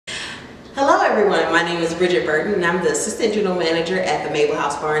Hello everyone, my name is Bridget Burton and I'm the Assistant General Manager at the Mable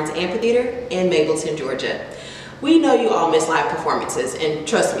House Barnes Amphitheatre in Mableton, Georgia. We know you all miss live performances, and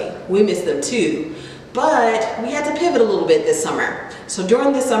trust me, we miss them too, but we had to pivot a little bit this summer. So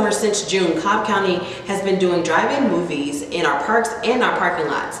during this summer since June, Cobb County has been doing drive-in movies in our parks and our parking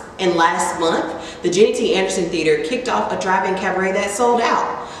lots. And last month, the Jenny T. Anderson Theater kicked off a drive-in cabaret that sold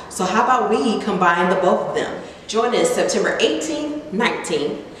out. So how about we combine the both of them? Join us September 18th,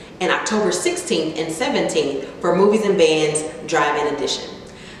 19th, and October 16th and 17th for Movies and Bands Drive-In Edition.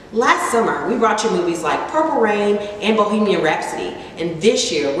 Last summer, we brought you movies like Purple Rain and Bohemian Rhapsody, and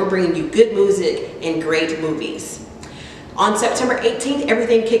this year, we're bringing you good music and great movies. On September 18th,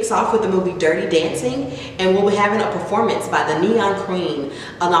 everything kicks off with the movie Dirty Dancing, and we'll be having a performance by the Neon Queen,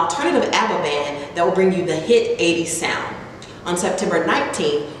 an alternative Abba band that will bring you the hit 80s sound. On September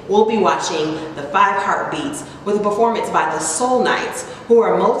 19th, we'll be watching The Five Heartbeats with a performance by the Soul Knights, who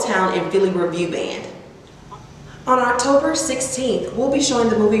are a Motown and Philly Revue band. On October 16th, we'll be showing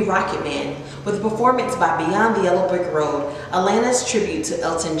the movie Rocket Man with a performance by Beyond the Yellow Brick Road, Atlanta's tribute to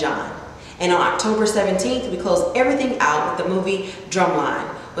Elton John. And on October 17th, we close everything out with the movie Drumline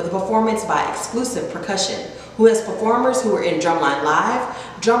with a performance by Exclusive Percussion, who has performers who are in Drumline Live,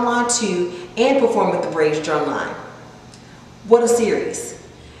 Drumline 2, and perform with the Brews Drumline. What a series!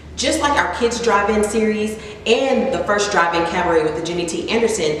 Just like our Kids Drive-In series and the first Drive-In Cabaret with the Jenny T.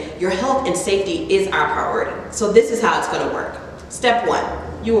 Anderson, your health and safety is our priority. So this is how it's going to work. Step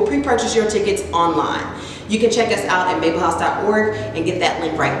 1, you will pre-purchase your tickets online. You can check us out at mablehouse.org and get that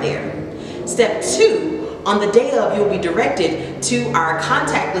link right there. Step 2, on the day of, you'll be directed to our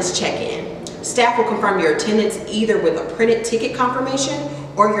contactless check-in. Staff will confirm your attendance either with a printed ticket confirmation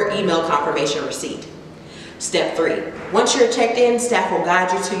or your email confirmation receipt. Step 3, once you're checked in, staff will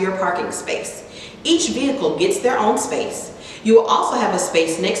guide you to your parking space. Each vehicle gets their own space. You will also have a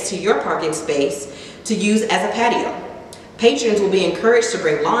space next to your parking space to use as a patio. Patrons will be encouraged to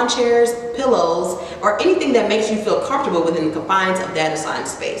bring lawn chairs, pillows, or anything that makes you feel comfortable within the confines of that assigned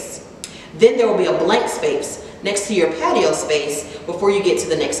space. Then there will be a blank space next to your patio space before you get to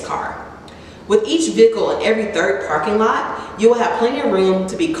the next car. With each vehicle in every third parking lot, you will have plenty of room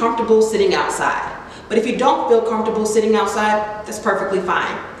to be comfortable sitting outside. But if you don't feel comfortable sitting outside, that's perfectly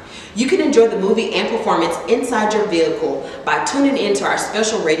fine. You can enjoy the movie and performance inside your vehicle by tuning into our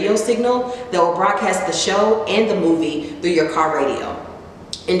special radio signal that will broadcast the show and the movie through your car radio.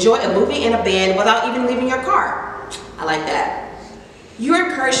 Enjoy a movie and a band without even leaving your car. I like that. You're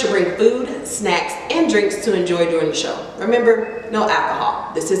encouraged to bring food, snacks, and drinks to enjoy during the show. Remember, no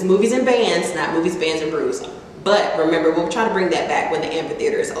alcohol. This is Movies and Bands, not Movies, Bands, and Brews. But remember, we'll try to bring that back when the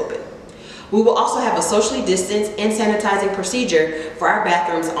amphitheater is open. We will also have a socially distanced and sanitizing procedure for our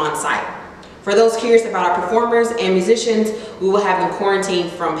bathrooms on site. For those curious about our performers and musicians, we will have them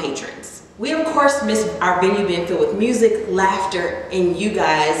quarantined from patrons. We of course miss our venue being filled with music, laughter, and you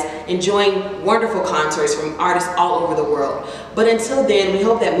guys enjoying wonderful concerts from artists all over the world. But until then, we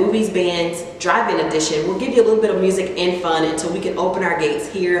hope that Movies, Bands, Drive-In Edition will give you a little bit of music and fun until we can open our gates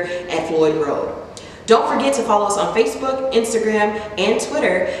here at Floyd Road. Don't forget to follow us on Facebook, Instagram, and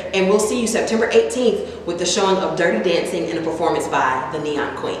Twitter, and we'll see you September 18th with the showing of Dirty Dancing and a performance by the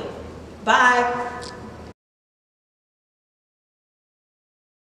Neon Queen. Bye!